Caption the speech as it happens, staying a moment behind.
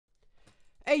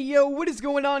Hey yo, what is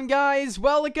going on, guys?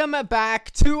 Welcome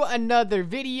back to another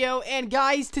video. And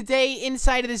guys, today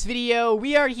inside of this video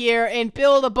we are here and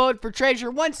build a boat for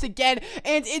treasure once again.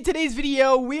 And in today's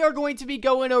video we are going to be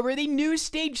going over the new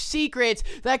stage secrets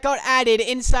that got added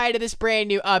inside of this brand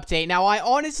new update. Now I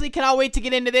honestly cannot wait to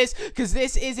get into this because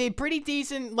this is a pretty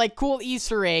decent, like, cool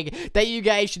Easter egg that you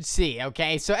guys should see.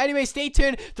 Okay, so anyway, stay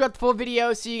tuned throughout the full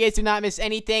video so you guys do not miss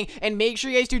anything, and make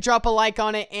sure you guys do drop a like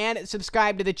on it and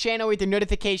subscribe to the channel with your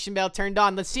notification bell turned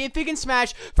on. Let's see if we can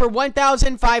smash for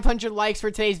 1,500 likes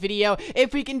for today's video.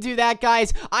 If we can do that,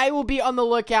 guys, I will be on the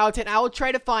lookout and I will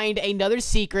try to find another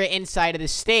secret inside of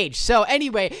this stage. So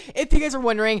anyway, if you guys are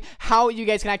wondering how you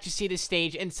guys can actually see this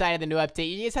stage inside of the new update,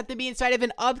 you guys have to be inside of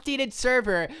an updated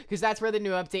server because that's where the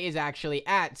new update is actually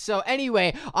at. So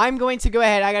anyway, I'm going to go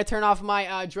ahead. I gotta turn off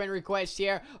my join request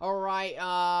here. Alright,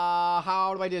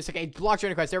 how do I do this? Okay, block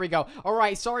join request. There we go.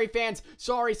 Alright, sorry fans.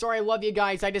 Sorry, I love you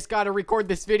guys. I just gotta record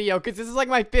this video because this is like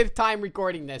my 5th time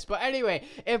recording this. But anyway,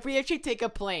 if we actually take a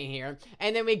plane here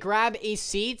and then we grab a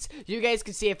seat, you guys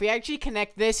can see if we actually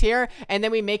connect this here and then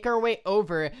we make our way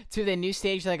over to the new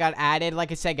stage that got added.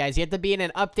 Like I said, guys, you have to be in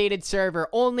an updated server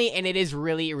only, and it is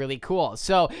really cool.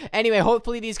 So anyway,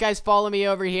 hopefully these guys follow me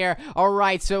over here.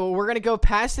 Alright, so we're gonna go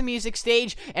past the music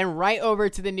stage and right over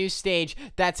to the new stage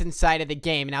that's inside of the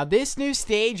game. Now this new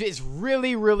stage is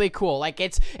really cool. Like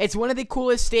it's one of the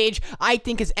coolest stage I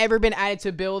think has ever been added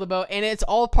to Build-A-Boat, and it's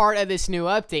all part of this new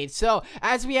update. So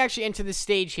as we actually enter the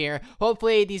stage here,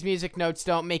 hopefully these music notes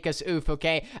don't make us oof,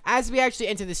 okay? As we actually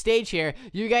enter the stage here,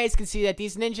 you guys can see that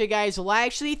these ninja guys will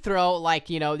actually throw, like,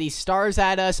 you know, these stars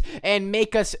at us and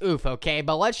make us oof, okay?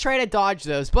 But let's try to dodge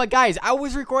those. But guys, I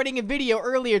was recording a video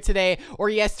earlier today or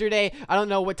yesterday. I don't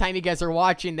know what time you guys are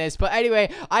watching this, but anyway,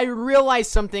 I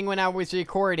realized something when I was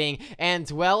recording, and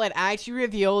well, it actually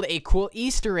revealed a cool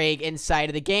Easter egg inside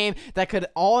of the game that could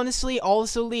honestly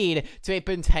also lead to a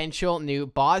potential new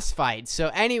boss fight. So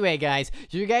anyway, guys,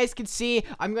 you guys can see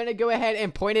I'm gonna go ahead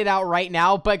and point it out right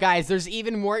now, but guys, there's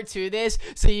even more to this,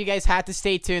 so you guys have to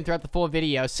stay tuned throughout the full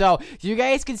video. So you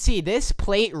guys can see this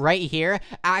plate right here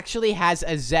actually has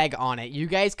a Zeg on it. You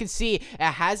guys can see it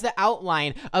has the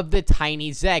outline of the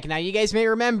tiny Zeg. Now you guys may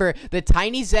remember the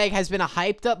tiny Zeg has been a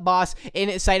hyped up boss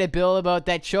inside of Build-A-Boat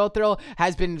that Chothril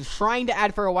has been trying to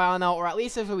add for a while now, or at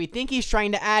least that's what we think he's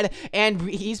trying to add, and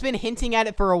he's been hinting at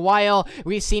it for a while.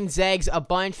 We've seen Zegs a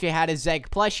bunch. We had a Zeg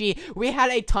plushie. We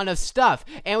had a ton of stuff,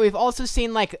 and we've also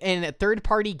seen, like, in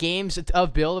third-party games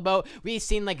of Build-A-Boat, we've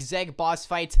seen like Zeg boss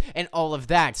fights and all of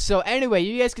that. So anyway,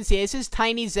 you guys can see this is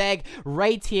tiny Zeg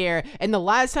right here, and the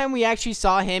last time we actually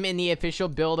saw him in the official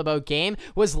Build-A-Boat game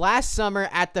was last summer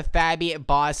at the Fabby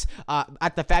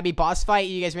boss fight.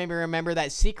 You guys maybe remember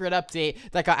that secret update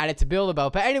that got added to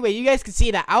Build-A-Boat. But anyway, you guys can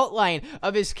see the outline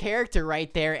of his character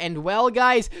right there, and well,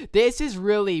 guys, this is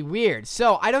really weird.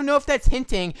 So I don't know if that's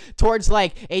hinting towards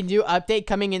like a new update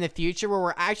coming in the future where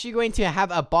we're actually going to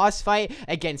have a boss fight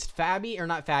against Fabby, or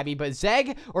not Fabby, but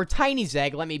Zeg or tiny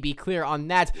Zeg. Let me be clear on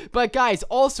that. But guys,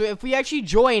 also, if we actually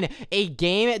join a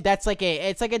game that's like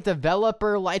it's like a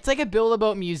developer, it's like a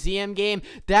Build-A-Boat museum game,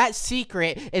 that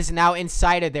secret is now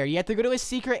inside of there. You have to go to a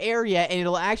secret area and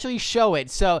it'll actually show it.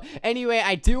 So anyway,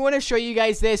 I do want to show you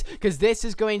guys this because this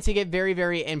is going to get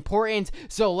very important.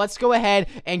 So let's go ahead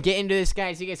and get into this,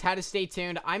 guys. You guys have to stay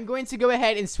tuned. I'm going to go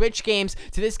ahead and switch games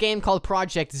to this game called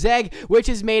Project Zeg, which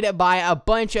is made by a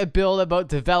bunch of Build-A-Boat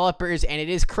developers, and it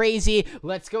is crazy.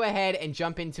 Let's go ahead and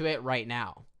jump into it right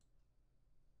now.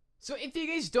 So if you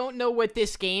guys don't know what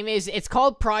this game is, it's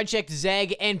called Project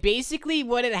Zeg, and basically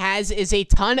what it has is a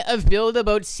ton of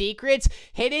Build-A-Boat secrets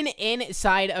hidden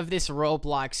inside of this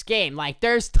Roblox game. Like,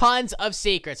 there's tons of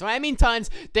secrets. When I mean tons,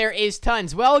 there is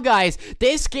tons. Well, guys,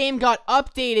 this game got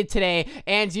updated today,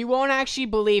 and you won't actually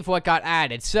believe what got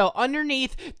added. So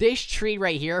underneath this tree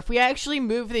right here, if we actually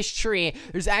move this tree,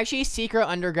 there's actually a secret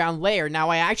underground layer. Now,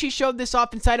 I actually showed this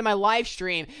off inside of my live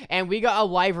stream, and we got a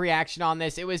live reaction on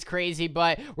this. It was crazy,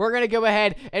 but we're gonna go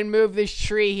ahead and move this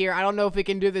tree here. I don't know if we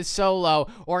can do this solo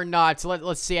or not, so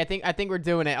let's see. I think we're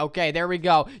doing it. Okay, there we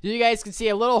go. You guys can see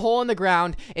a little hole in the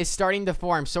ground is starting to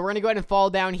form, so we're gonna go ahead and fall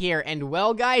down here. And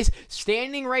well, guys,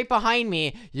 standing right behind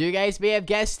me, you guys may have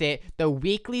guessed it, the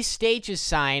weekly stages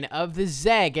sign of the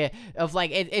Zeg, of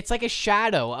like it's like a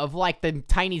shadow of like the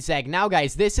tiny Zeg. Now,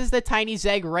 guys, this is the tiny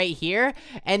Zeg right here,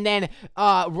 and then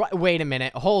wait a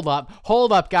minute, hold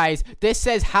up, guys. This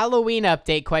says Halloween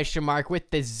update question mark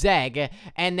with the Zeg.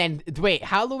 And then, wait,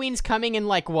 Halloween's coming in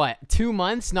like, what, 2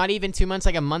 months? Not even 2 months,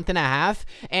 like a month and a half.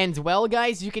 And, well,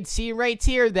 guys, you can see right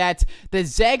here that the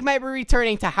Zeg might be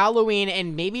returning to Halloween,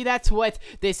 and maybe that's what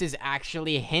this is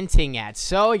actually hinting at.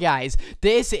 So, guys,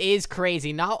 this is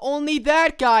crazy. Not only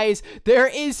that, guys, there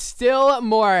is still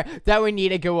more that we need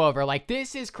to go over. Like,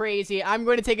 this is crazy. I'm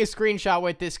going to take a screenshot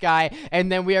with this guy,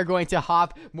 and then we are going to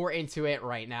hop more into it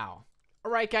right now.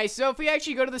 Alright, guys, so if we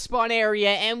actually go to the spawn area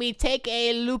and we take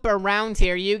a loop around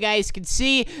here, you guys can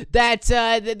see that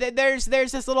there's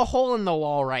this little hole in the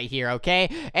wall right here,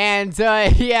 okay? And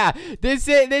yeah, this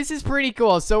is pretty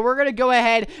cool. So we're gonna go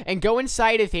ahead and go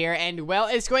inside of here, and well,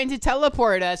 it's going to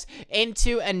teleport us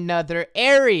into another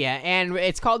area, and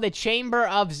it's called the Chamber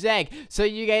of Zeg. So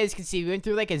you guys can see we went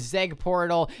through like a Zeg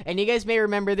portal, and you guys may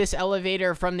remember this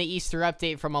elevator from the Easter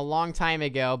update from a long time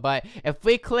ago. But if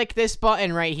we click this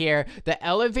button right here, the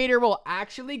elevator will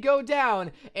actually go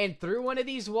down, and through one of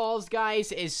these walls,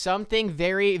 guys, is something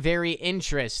very, very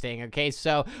interesting. Okay,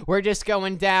 so we're just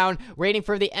going down, waiting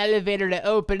for the elevator to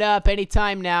open up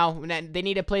anytime now. They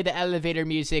need to play the elevator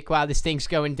music while this thing's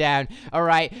going down. All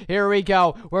right, here we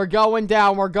go. We're going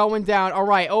down. We're going down. All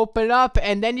right, open up,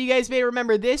 and then you guys may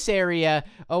remember this area.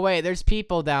 Oh, wait, there's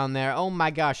people down there. Oh,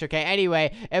 my gosh. Okay,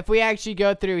 anyway, if we actually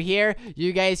go through here,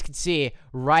 you guys can see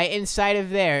right inside of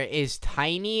there is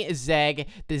Tiny Zeg,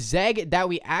 the Zeg that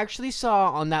we actually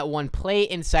saw on that one plate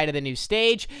inside of the new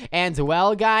stage. And,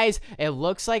 well, guys, it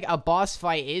looks like a boss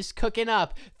fight is cooking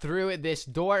up through this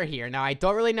door here. Now, I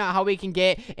don't really know how we can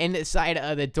get inside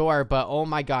of the door, but, oh,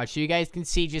 my gosh, you guys can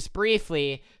see just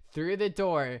briefly through the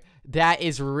door. That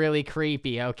is really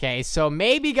creepy. Okay, so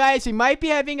maybe, guys, we might be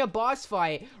having a boss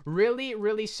fight really,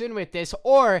 really soon with this,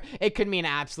 or it could mean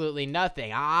absolutely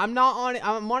nothing. I'm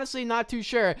honestly not too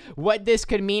sure what this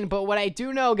could mean, but what I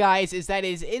do know, guys, is that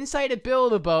it is inside a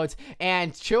Build-A-Boat,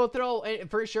 and Chilthrill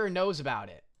for sure knows about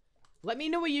it. Let me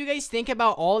know what you guys think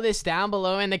about all this down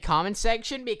below in the comment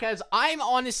section, because I'm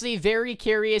honestly very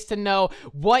curious to know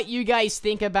what you guys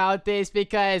think about this,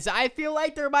 because I feel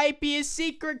like there might be a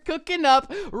secret cooking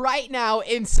up right now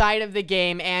inside of the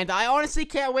game, and I honestly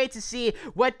can't wait to see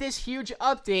what this huge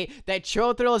update that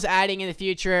Chilthrill is adding in the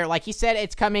future. Like he said,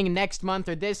 it's coming next month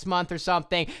or this month or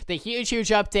something. The huge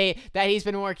update that he's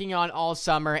been working on all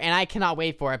summer, and I cannot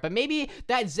wait for it. But maybe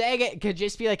that Zeg could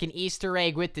just be like an Easter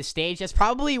egg with the stage. That's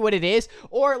probably what it is.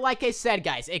 Or, like I said,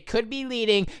 guys, it could be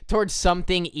leading towards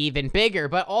something even bigger.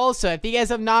 But also, if you guys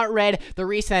have not read the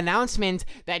recent announcement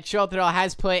that Chilthrill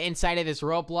has put inside of his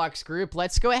Roblox group,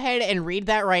 let's go ahead and read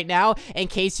that right now. In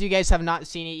case you guys have not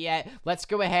seen it yet, let's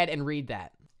go ahead and read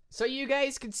that. So you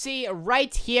guys can see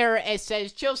right here, it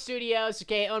says Chill Studios,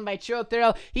 okay, owned by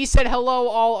Chilthrill. He said, hello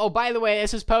all. Oh, by the way,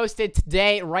 this was posted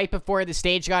today, right before the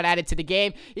stage got added to the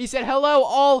game. He said, hello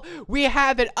all. We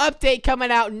have an update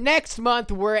coming out next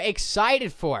month we're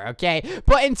excited for, okay?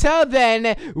 But until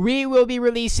then, we will be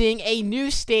releasing a new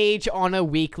stage on a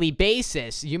weekly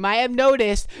basis. You might have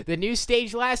noticed the new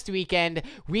stage last weekend.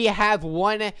 We have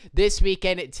one this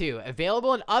weekend too.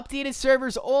 Available on updated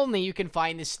servers only, you can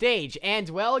find the stage. And,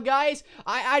 well, guys,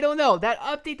 I don't know. That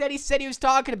update that he said he was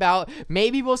talking about,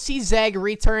 maybe we'll see Zeg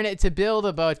return to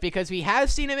Build-A-Boat, because we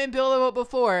have seen him in Build-A-Boat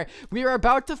before. We were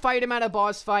about to fight him at a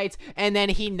boss fight, and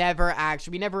then we never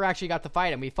actually got to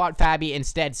fight him. We fought Fabi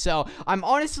instead. So I'm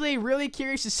honestly really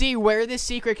curious to see where this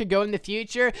secret could go in the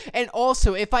future. And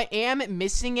also, if I am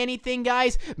missing anything,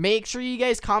 guys, make sure you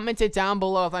guys comment it down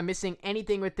below if I'm missing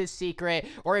anything with this secret,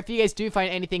 or if you guys do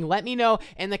find anything, let me know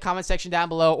in the comment section down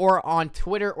below, or on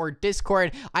Twitter or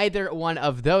Discord. Either one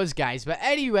of those, guys. But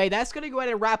anyway, that's gonna go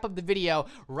ahead and wrap up the video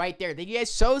right there. Thank you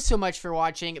guys so much for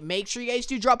watching. Make sure you guys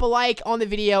do drop a like on the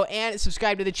video and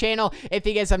subscribe to the channel if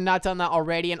you guys have not done that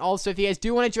already. And also, if you guys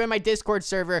do want to join my Discord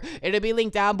server, it'll be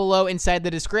linked down below inside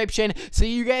the description, so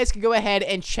you guys can go ahead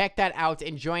and check that out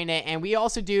and join it. And we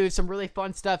also do some really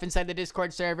fun stuff inside the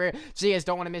Discord server, so you guys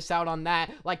don't want to miss out on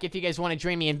that. Like, if you guys want to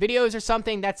join me in videos or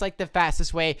something, that's like the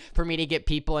fastest way for me to get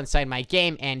people inside my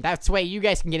game, and that's the way you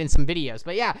guys can get in some videos.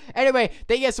 But yeah, anyway,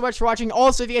 thank you guys so much for watching.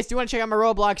 Also, if you guys do want to check out my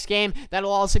Roblox game,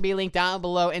 that'll also be linked down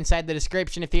below inside the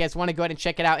description if you guys want to go ahead and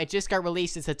check it out. It just got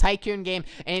released. It's a tycoon game,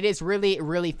 and it is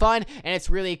really fun, and it's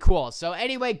really cool. So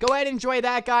anyway, go ahead and enjoy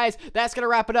that, guys. That's gonna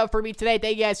wrap it up for me today.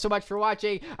 Thank you guys so much for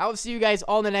watching. I will see you guys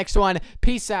all in the next one.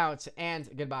 Peace out, and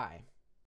goodbye.